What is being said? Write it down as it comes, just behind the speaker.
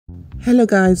Hello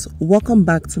guys, welcome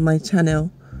back to my channel.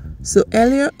 So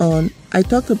earlier on I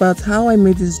talked about how I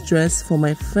made this dress for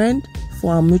my friend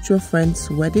for our mutual friend's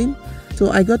wedding.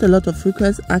 So I got a lot of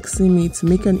requests asking me to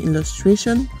make an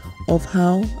illustration of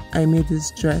how I made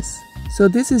this dress. So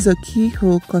this is a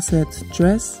keyhole corset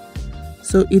dress.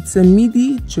 So it's a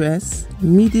midi dress,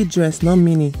 not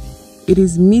mini. It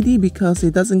is midi because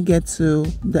it doesn't get to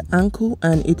the ankle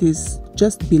and it is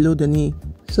just below the knee.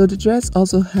 So the dress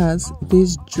also has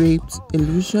this draped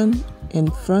illusion in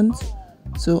front.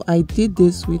 So I did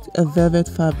this with a velvet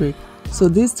fabric. So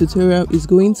this tutorial is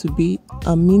going to be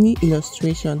a mini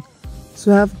illustration.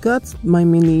 So I've got my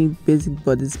mini basic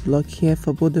bodice block here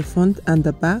for both the front and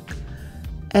the back.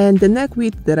 And the neck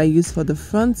width that I use for the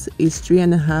front is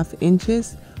 3.5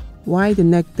 inches, while the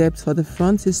neck depth for the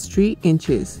front is 3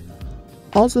 inches.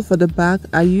 Also for the back,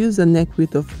 I use a neck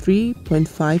width of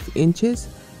 3.5 inches.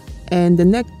 And the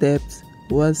neck depth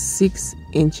was 6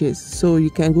 inches, so you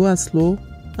can go as low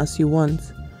as you want.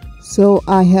 So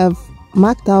I have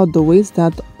marked out the waist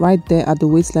dart right there at the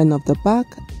waistline of the back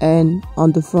and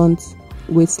on the front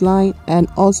waistline, and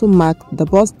also marked the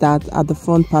bust dart at the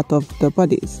front part of the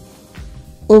bodice.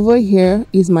 Over here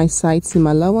is my side seam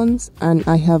allowance, and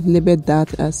I have labeled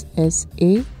that as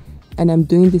SA, and I'm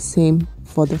doing the same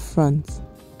for the front.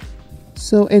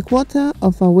 So a quarter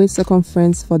of our waist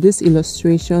circumference for this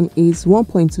illustration is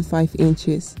 1.25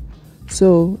 inches.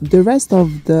 So the rest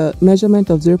of the measurement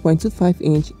of 0.25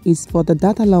 inch is for the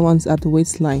dart allowance at the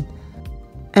waistline.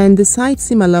 And the side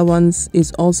seam allowance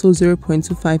is also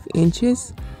 0.25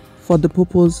 inches for the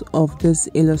purpose of this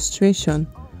illustration.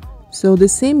 So the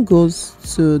same goes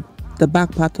to the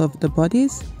back part of the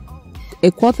bodice. A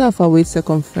quarter of our waist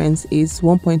circumference is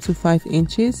 1.25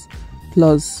 inches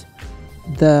plus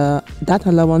the dart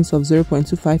allowance of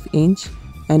 0.25 inch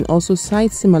and also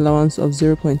side seam allowance of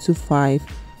 0.25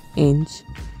 inch.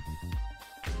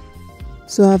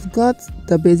 So I've got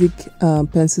the basic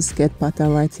pencil skirt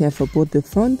pattern right here for both the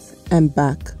front and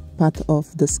back part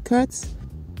of the skirts.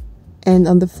 And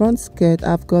on the front skirt,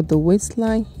 I've got the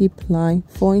waistline, hip line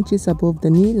 4 inches above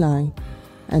the knee line,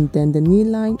 and then the knee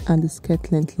line and the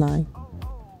skirt length line.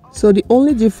 So the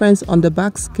only difference on the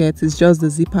back skirt is just the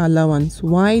zipper allowance,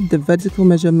 while the vertical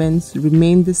measurements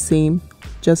remain the same,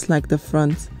 just like the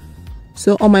front.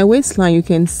 So on my waistline, you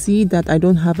can see that I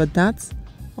don't have a dart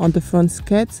on the front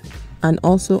skirt and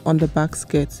also on the back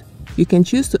skirt. You can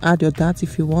choose to add your dart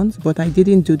if you want, but I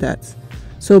didn't do that.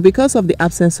 So because of the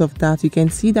absence of that, you can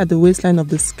see that the waistline of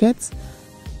the skirt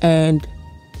and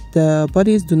the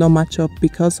bodies do not match up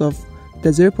because of the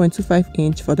 0.25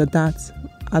 inch for the dart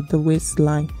at the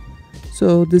waistline.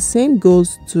 So the same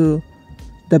goes to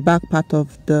the back part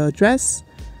of the dress.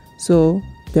 So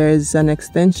there is an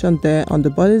extension there on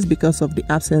the bodice because of the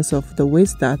absence of the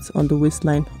waist dart on the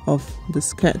waistline of the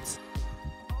skirt.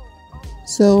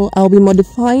 So I'll be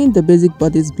modifying the basic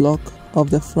bodice block of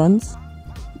the front.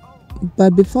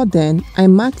 But before then, I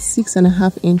marked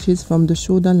 6.5 inches from the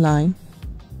shoulder line.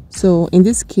 So in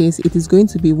this case, it is going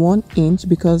to be 1 inch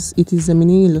because it is a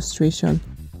mini illustration.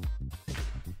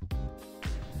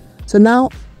 So now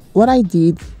what I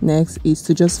did next is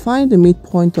to just find the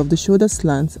midpoint of the shoulder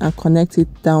slant and connect it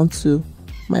down to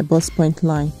my bust point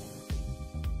line.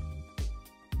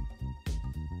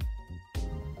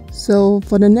 So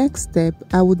for the next step,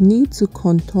 I would need to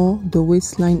contour the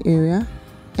waistline area,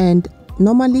 and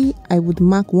normally I would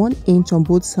mark 1 inch on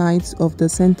both sides of the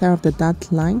center of the dart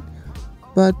line,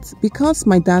 but because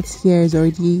my dart here is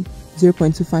already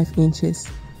 0.25 inches,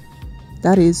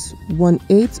 that is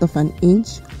 1/8 of an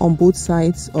inch on both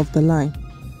sides of the line.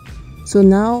 So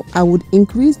now I would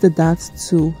increase the dart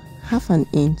to 1/2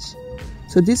 inch.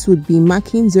 So this would be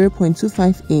marking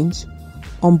 0.25 inch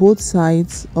on both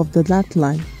sides of the dart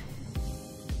line.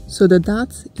 So the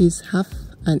dart is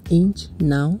 1/2 inch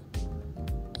now,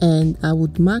 and I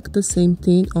would mark the same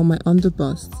thing on my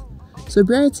underbust. So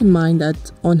bear it in mind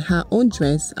that on her own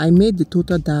dress, I made the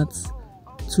total darts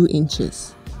 2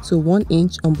 inches. So 1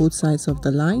 inch on both sides of the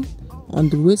line, on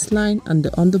the waistline and the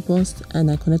underbust,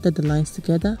 and I connected the lines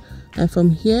together. And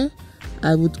from here,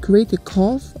 I would create a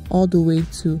curve all the way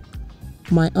to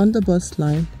my underbust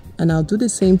line, and I'll do the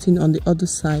same thing on the other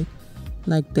side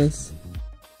like this.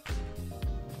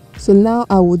 So now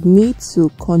I would need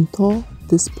to contour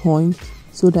this point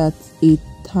so that it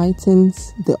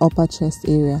tightens the upper chest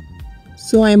area.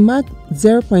 So I marked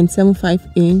 0.75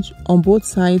 inch on both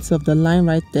sides of the line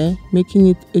right there, making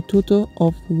it a total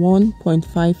of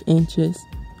 1.5 inches.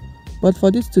 But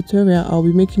for this tutorial, I'll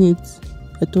be making it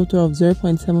a total of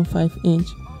 0.75 inch.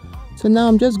 So now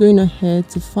I'm just going ahead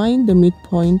to find the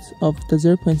midpoint of the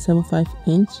 0.75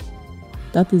 inch.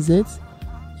 That is it.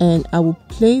 And I will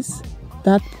place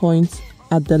that point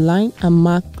at the line and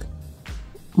mark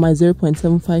my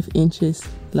 0.75 inches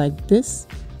like this.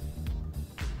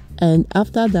 And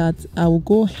after that, I will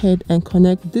go ahead and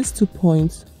connect these 2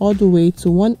 points all the way to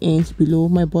 1 inch below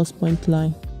my bust point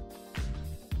line.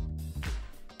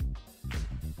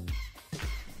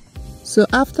 So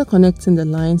after connecting the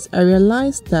lines, I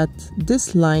realized that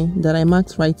this line that I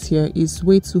marked right here is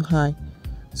way too high.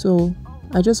 So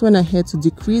I just went ahead to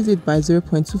decrease it by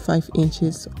 0.25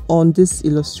 inches on this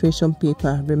illustration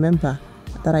paper. Remember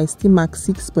that I still marked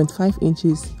 6.5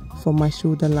 inches for my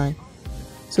shoulder line.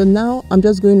 So now I'm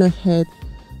just going ahead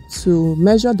to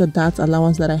measure the dart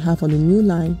allowance that I have on the new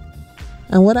line,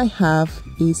 and what I have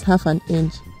is 1/2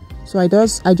 inch. So I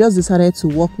just decided to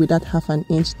work with that 1/2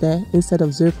 inch there instead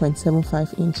of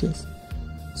 0.75 inches.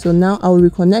 So now I will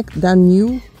reconnect that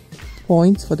new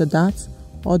point for the dart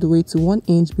all the way to 1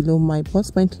 inch below my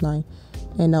bust point line,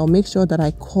 and I'll make sure that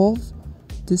I curve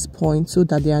this point so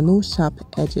that there are no sharp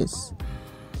edges.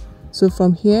 So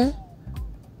from here,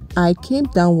 I came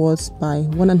downwards by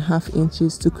 1.5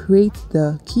 inches to create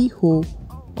the keyhole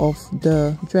of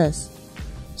the dress.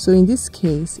 So in this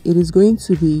case, it is going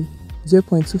to be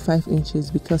 0.25 inches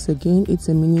because again, it's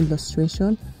a mini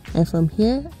illustration. And from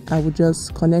here, I will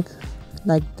just connect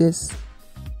like this.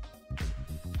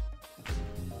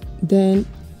 Then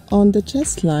on the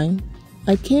chest line,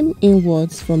 I came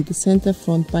inwards from the center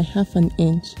front by 1/2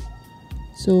 inch.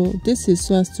 So this is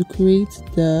so as to create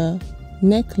the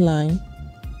neckline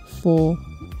for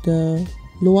the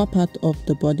lower part of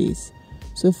the bodice.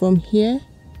 So from here,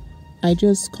 I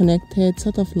just connected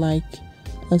sort of like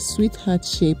a sweetheart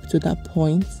shape to that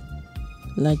point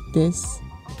like this,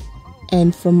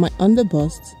 and from my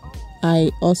underbust I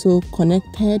also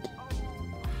connected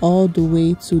all the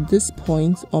way to this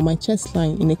point on my chest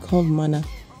line in a curved manner.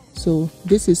 So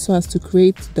this is so as to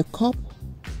create the cup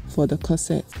for the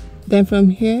corset. Then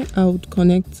from here I would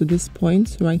connect to this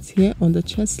point right here on the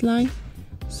chest line.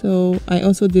 So I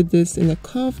also did this in a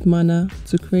curved manner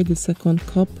to create the second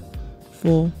cup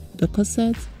for the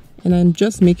corset, and I'm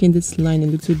just making this line a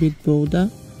little bit bolder.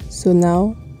 So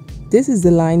now this is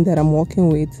the line that I'm working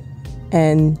with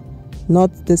and not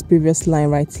this previous line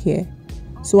right here.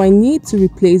 So I need to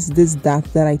replace this dart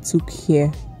that I took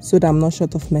here so that I'm not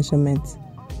short of measurement.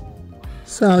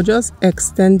 So I'll just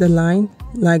extend the line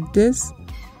like this,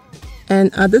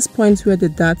 and at this point where the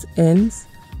dart ends,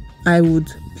 I would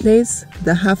place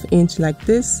the 1/2 inch like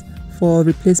this for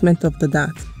replacement of the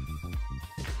dart.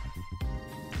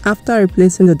 After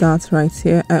replacing the dart right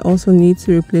here, I also need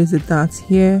to replace the dart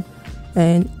here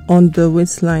and on the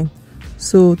waistline.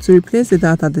 So to replace the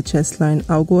dart at the chest line,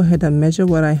 I'll go ahead and measure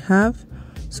what I have.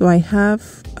 So I have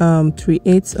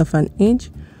 3/8 of an inch.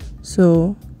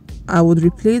 So I would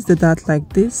replace the dart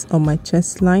like this on my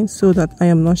chest line so that I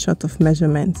am not short of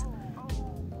measurement.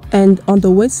 And on the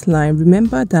waistline,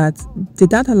 remember that the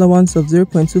dart allowance of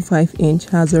 0.25 inch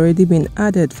has already been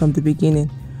added from the beginning.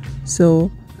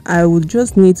 So I would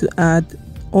just need to add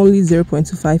only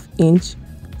 0.25 inch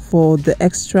for the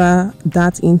extra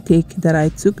dart intake that I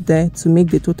took there to make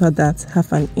the total dart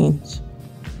 1/2 inch.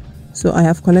 So I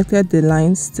have connected the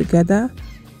lines together,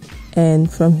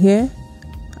 and from here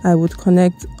I would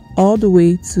connect all the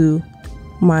way to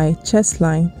my chest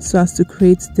line so as to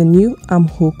create the new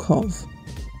armhole curve.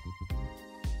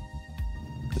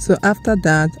 So after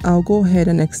that, I'll go ahead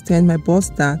and extend my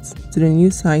bust dart to the new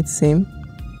side seam,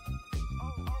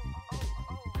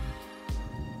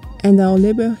 and I'll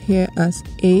label here as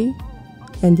A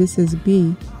and this is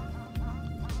B.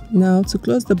 Now to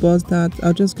close the bust dart,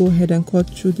 I'll just go ahead and cut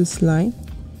through this line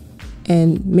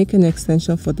and make an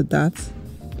extension for the dart,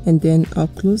 and then I'll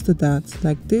close the dart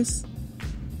like this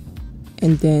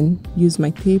and then use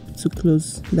my tape to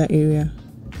close that area.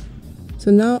 So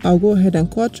now I'll go ahead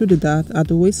and cut through the dart at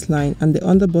the waistline and the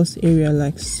underbust area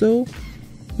like so.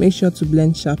 Make sure to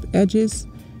blend sharp edges,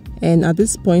 and at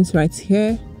this point right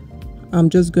here, I'm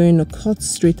just going to cut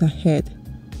straight ahead,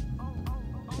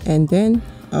 and then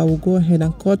I will go ahead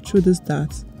and cut through this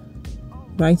dart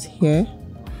right here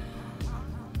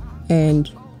and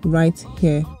right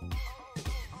here.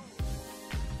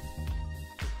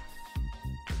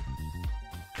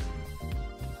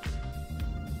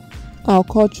 I'll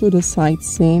cut through the side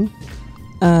seam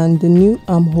and the new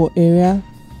armhole area,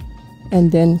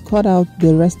 and then cut out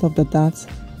the rest of the dart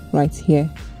right here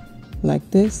like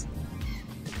this,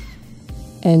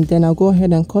 and then I'll go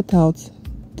ahead and cut out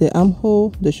the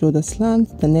armhole, the shoulder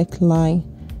slant, the neckline,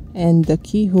 and the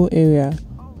keyhole area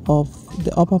of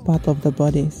the upper part of the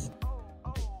bodice.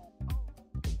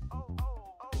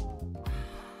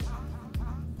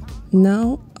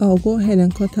 Now I'll go ahead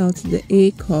and cut out the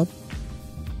A cup,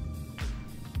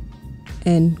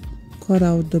 and cut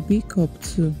out the B cup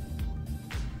too.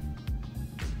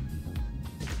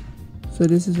 So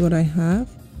this is what I have,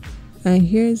 and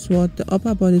here's what the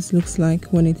upper bodice looks like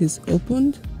when it is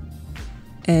opened,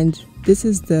 and this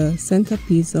is the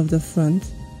centerpiece of the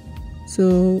front.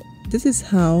 So this is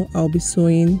how I'll be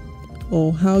sewing,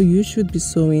 or how you should be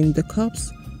sewing the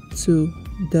cups to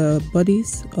the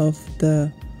bodies of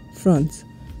the front.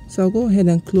 So I'll go ahead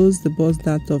and close the bust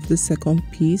dart of the second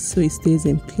piece so it stays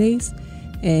in place,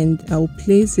 and I'll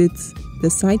place it, the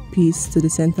side piece, to the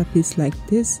center piece like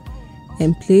this,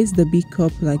 and place the B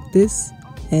cup like this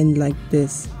and like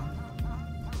this.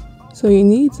 So you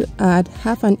need to add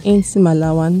 1/2 inch seam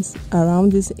allowance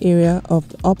around this area of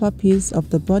the upper piece of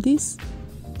the bodice,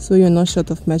 so you're not short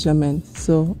of measurement.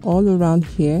 So all around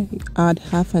here, you add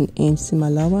 1/2 inch seam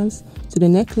allowance. To the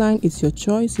neckline, it's your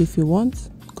choice if you want,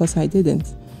 because I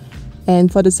didn't.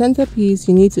 And for the center piece,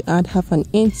 you need to add 1/2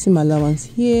 inch seam allowance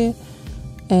here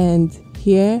and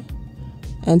here,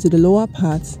 and to the lower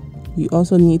part you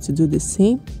also need to do the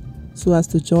same so as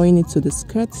to join it to the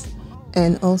skirt,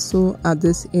 and also at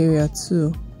this area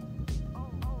too.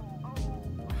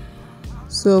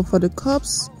 So for the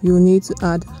cups, you need to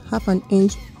add 1/2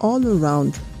 inch all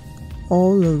around,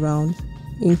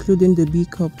 including the B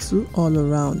cup too, all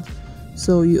around.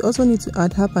 So you also need to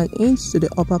add 1/2 inch to the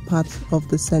upper part of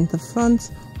the center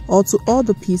front, or to all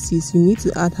the pieces you need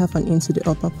to add 1/2 inch to the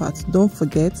upper part, don't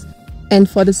forget. And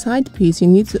for the side piece, you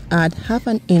need to add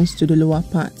 1/2 inch to the lower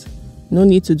part. No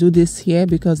need to do this here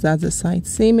because that's the side,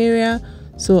 same area.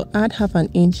 So add 1/2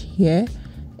 inch here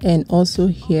and also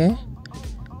here,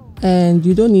 and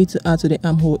you don't need to add to the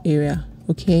armhole area,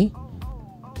 okay?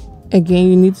 Again,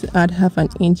 you need to add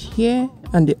 1/2 inch here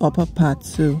and the upper part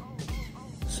too.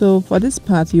 So for this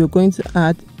part, you're going to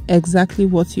add exactly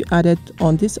what you added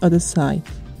on this other side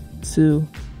to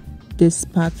this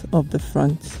part of the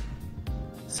front.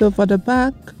 So for the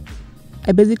back,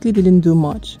 I basically didn't do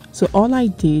much. So all I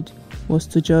did was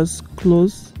to just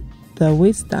close the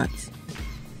waist dart,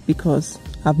 because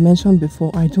I've mentioned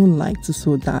before, I don't like to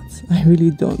sew darts. I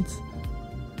really don't.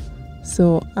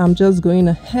 So I'm just going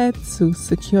ahead to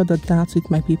secure the dart with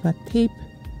my paper tape,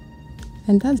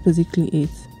 and that's basically it.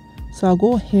 So I'll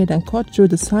go ahead and cut through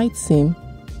the side seam,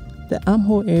 the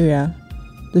armhole area,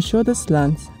 the shoulder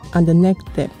slant, and the neck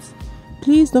depth.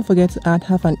 Please don't forget to add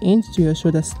 1/2 inch to your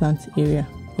shoulder slant area,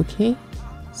 okay?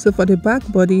 So for the back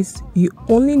bodice, you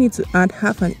only need to add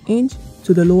 1/2 inch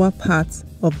to the lower part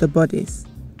of the bodice.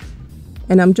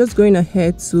 And I'm just going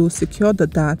ahead to secure the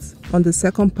dart on the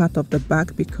second part of the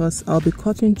back because I'll be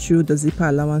cutting through the zipper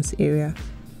allowance area.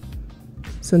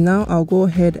 So now I'll go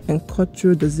ahead and cut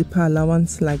through the zipper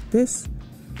allowance like this,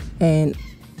 and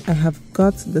I have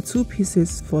got the two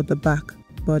pieces for the back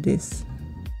bodice.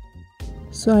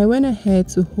 So I went ahead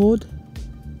to hold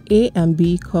A and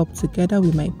B cup together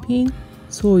with my pin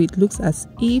so it looks as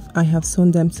if I have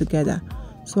sewn them together.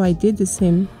 So I did the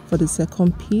same for the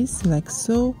second piece like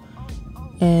so,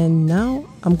 and now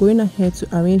I'm going ahead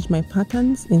to arrange my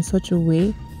patterns in such a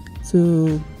way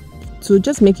to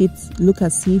just make it look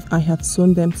as if I have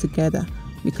sewn them together,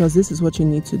 because this is what you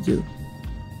need to do.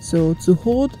 So to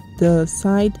hold the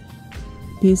side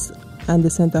piece and the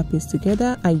center piece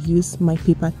together, I use my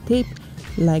paper tape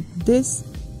like this,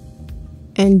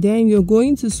 and then you're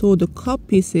going to sew the cup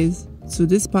pieces to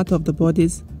this part of the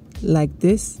bodice like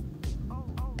this,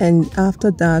 and after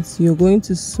that you're going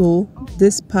to sew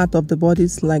this part of the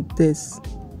bodice like this.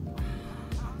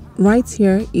 Right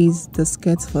here is the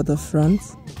skirt for the front.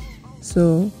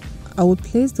 So I will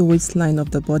place the waistline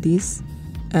of the bodice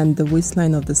and the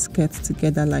waistline of the skirt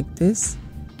together like this,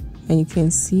 and you can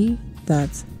see that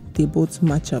they both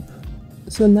match up.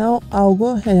 So now I'll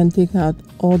go ahead and take out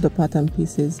all the pattern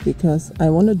pieces because I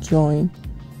want to join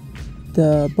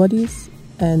the bodice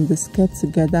and the skirt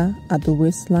together at the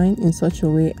waistline in such a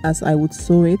way as I would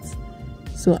sew it.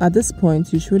 So at this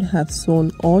point you should have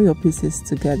sewn all your pieces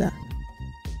together.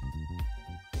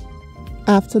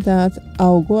 After that,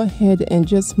 I'll go ahead and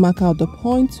just mark out the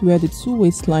point where the two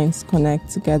waistlines connect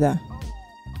together.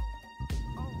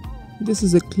 This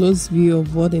is a close view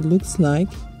of what it looks like.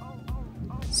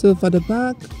 So for the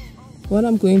back, what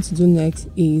I'm going to do next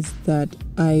is that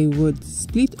I would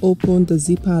split open the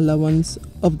zipper allowance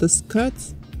of the skirt,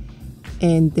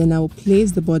 and then I'll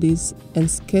place the bodice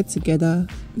and skirt together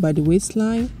by the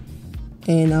waistline,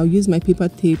 and I'll use my paper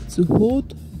tape to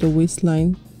hold the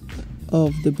waistline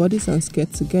of the bodice and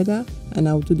skirt together, and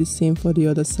I'll do the same for the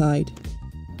other side.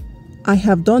 I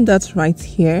have done that right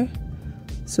here,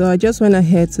 so I just went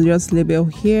ahead to just label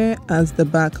here as the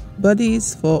back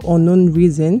bodice for unknown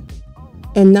reason.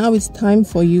 And now it's time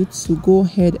for you to go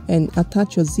ahead and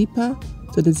attach your zipper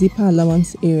to the zipper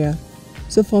allowance area.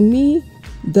 So for me,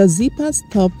 the zipper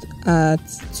stopped at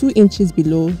 2 inches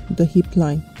below the hip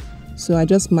line. So I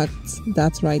just marked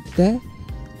that right there,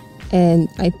 and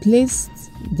I placed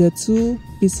the 2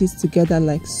 pieces together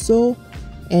like so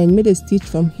and made a stitch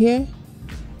from here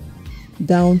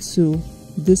down to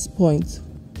this point.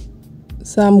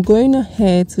 So I'm going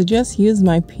ahead to just use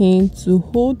my pin to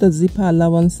hold the zipper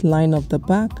allowance line of the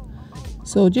back.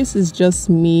 So this is just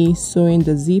me sewing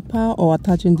the zipper or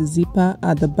attaching the zipper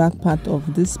at the back part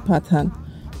of this pattern,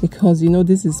 because you know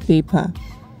this is paper.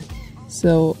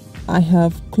 So I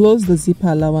have closed the zipper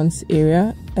allowance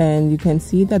area, and you can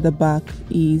see that the back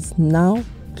is now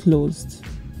closed.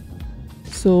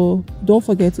 So don't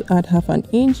forget to add 1/2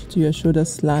 inch to your shoulder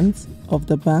slant of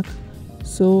the back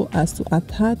so as to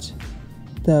attach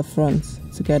the front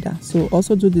together. So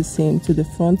also do the same to the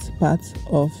front part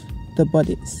of the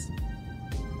bodice.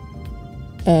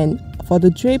 And for the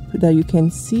drape that you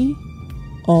can see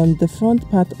on the front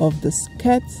part of the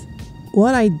skirt,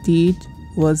 what I did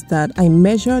was that I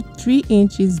measured 3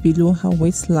 inches below her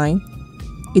waistline.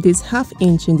 It is 1/2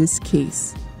 inch in this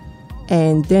case.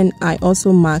 And then I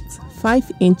also marked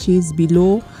 5 inches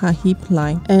below her hip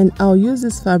line, and I'll use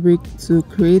this fabric to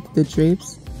create the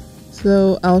drapes.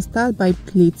 So I'll start by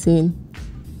pleating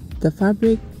the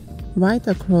fabric right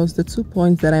across the 2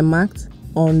 points that I marked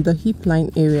on the hip line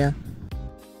area.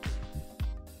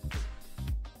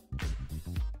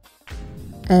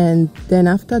 And then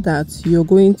after that, you're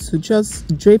going to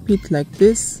just drape it like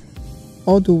this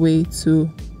all the way to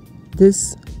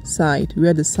this side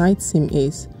where the side seam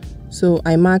is. So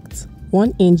I marked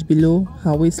 1 inch below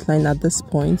her waistline at this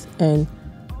point, and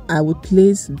I would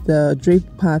place the drape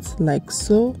part like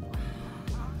so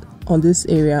on this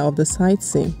area of the side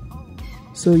seam.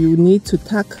 So you need to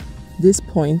tack this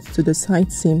point to the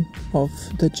side seam of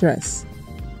the dress.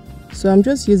 So I'm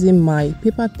just using my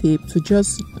paper tape to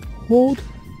just hold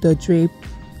the drape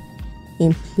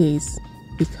in place,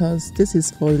 because this is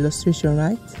for illustration,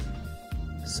 right?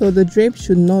 So the drape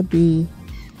should not be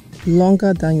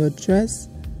longer than your dress.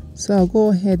 So I'll go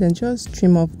ahead and just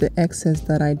trim off the excess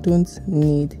that I don't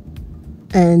need.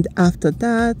 And after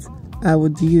that, I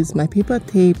would use my paper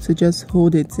tape to just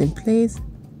hold it in place,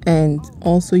 and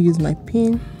also use my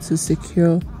pin to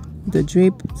secure the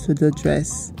drape to the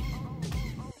dress.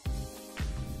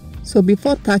 So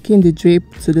before tacking the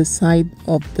drape to the side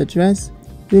of the dress,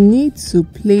 you need to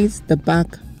place the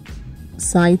back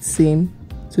side seam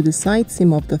to the side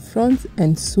seam of the front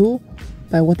and sew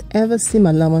by whatever seam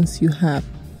allowance you have,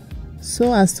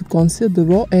 so as to conceal the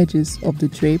raw edges of the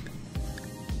drape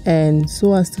and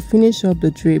so as to finish up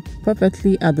the drape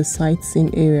perfectly at the side seam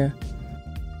area.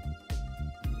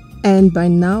 And by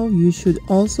now you should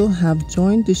also have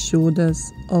joined the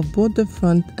shoulders of both the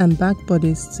front and back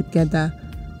bodies together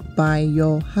by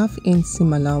your 1/2 inch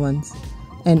seam allowance,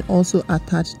 and also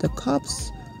attach the cups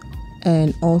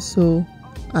and also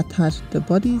attach the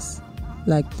bodies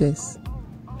like this.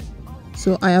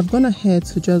 So I have gone ahead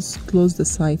to just close the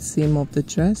side seam of the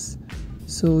dress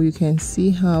so you can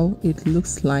see how it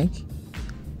looks like,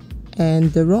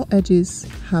 and the raw edges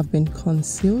have been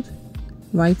concealed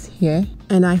right here.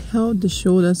 And I held the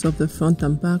shoulders of the front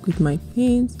and back with my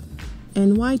pins,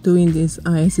 and while doing this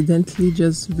I accidentally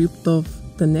just ripped off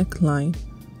the neckline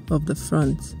of the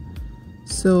front.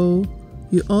 So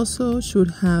you also should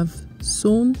have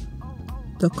sewn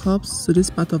the cups to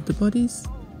this part of the bodies.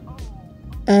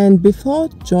 And before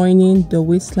joining the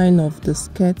waistline of the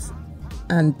skirt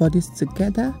and bodies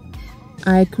together,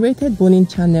 I created boning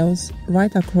channels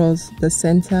right across the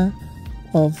center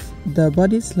of the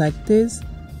bodies like this,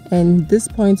 and this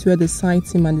point where the side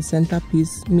seam and the center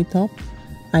piece meet up,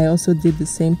 I also did the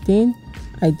same thing.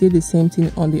 I did the same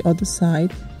thing on the other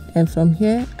side, and from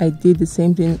here I did the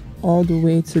same thing all the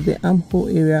way to the armhole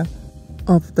area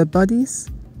of the bodies,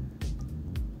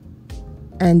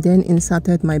 and then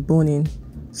inserted my boning.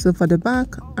 So for the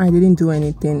back I didn't do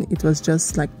anything, it was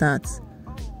just like that.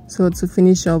 So to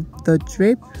finish up the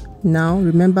drape, now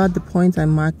remember the point I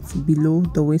marked below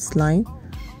the waistline,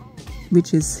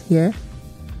 which is here.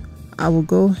 I will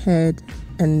go ahead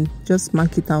and just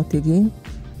mark it out again,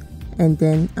 and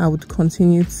then I would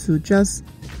continue to just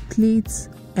pleat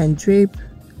and drape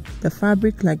the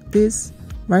fabric like this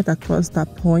right across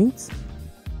that point.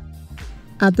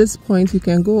 At this point you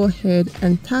can go ahead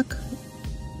and tack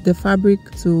the fabric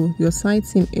to your side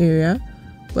seam area,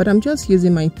 but I'm just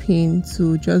using my pin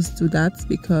to just do that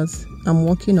because I'm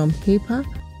working on paper.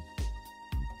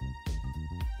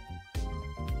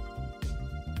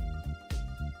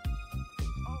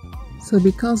 So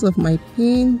because of my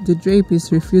pin, the drape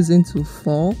is refusing to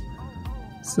fall.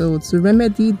 So to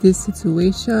remedy this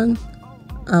situation,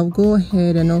 I'll go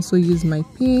ahead and also use my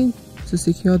pin to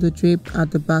secure the drape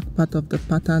at the back part of the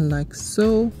pattern like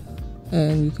so,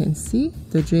 and you can see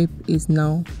the drape is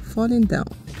now falling down.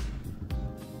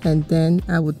 And then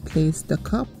I would place the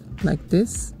cup like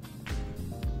this,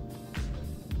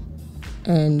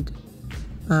 and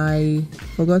I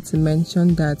forgot to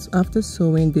mention that after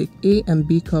sewing the A and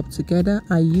B cup together,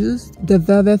 I used the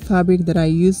velvet fabric that I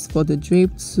used for the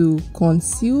drape to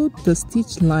conceal the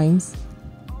stitch lines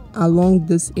along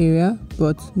this area,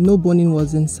 but no boning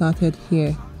was inserted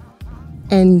here.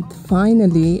 And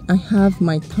finally, I have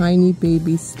my tiny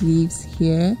baby sleeves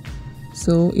here.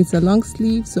 So it's a long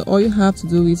sleeve, so all you have to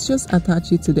do is just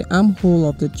attach it to the armhole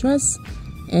of the dress,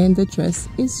 and the dress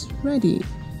is ready.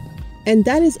 And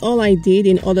that is all I did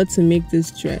in order to make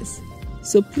this dress.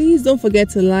 So please don't forget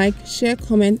to like, share,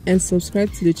 comment, and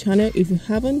subscribe to the channel if you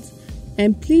haven't.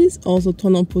 And please also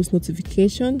turn on post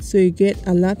notifications so you get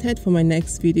alerted for my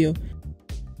next video.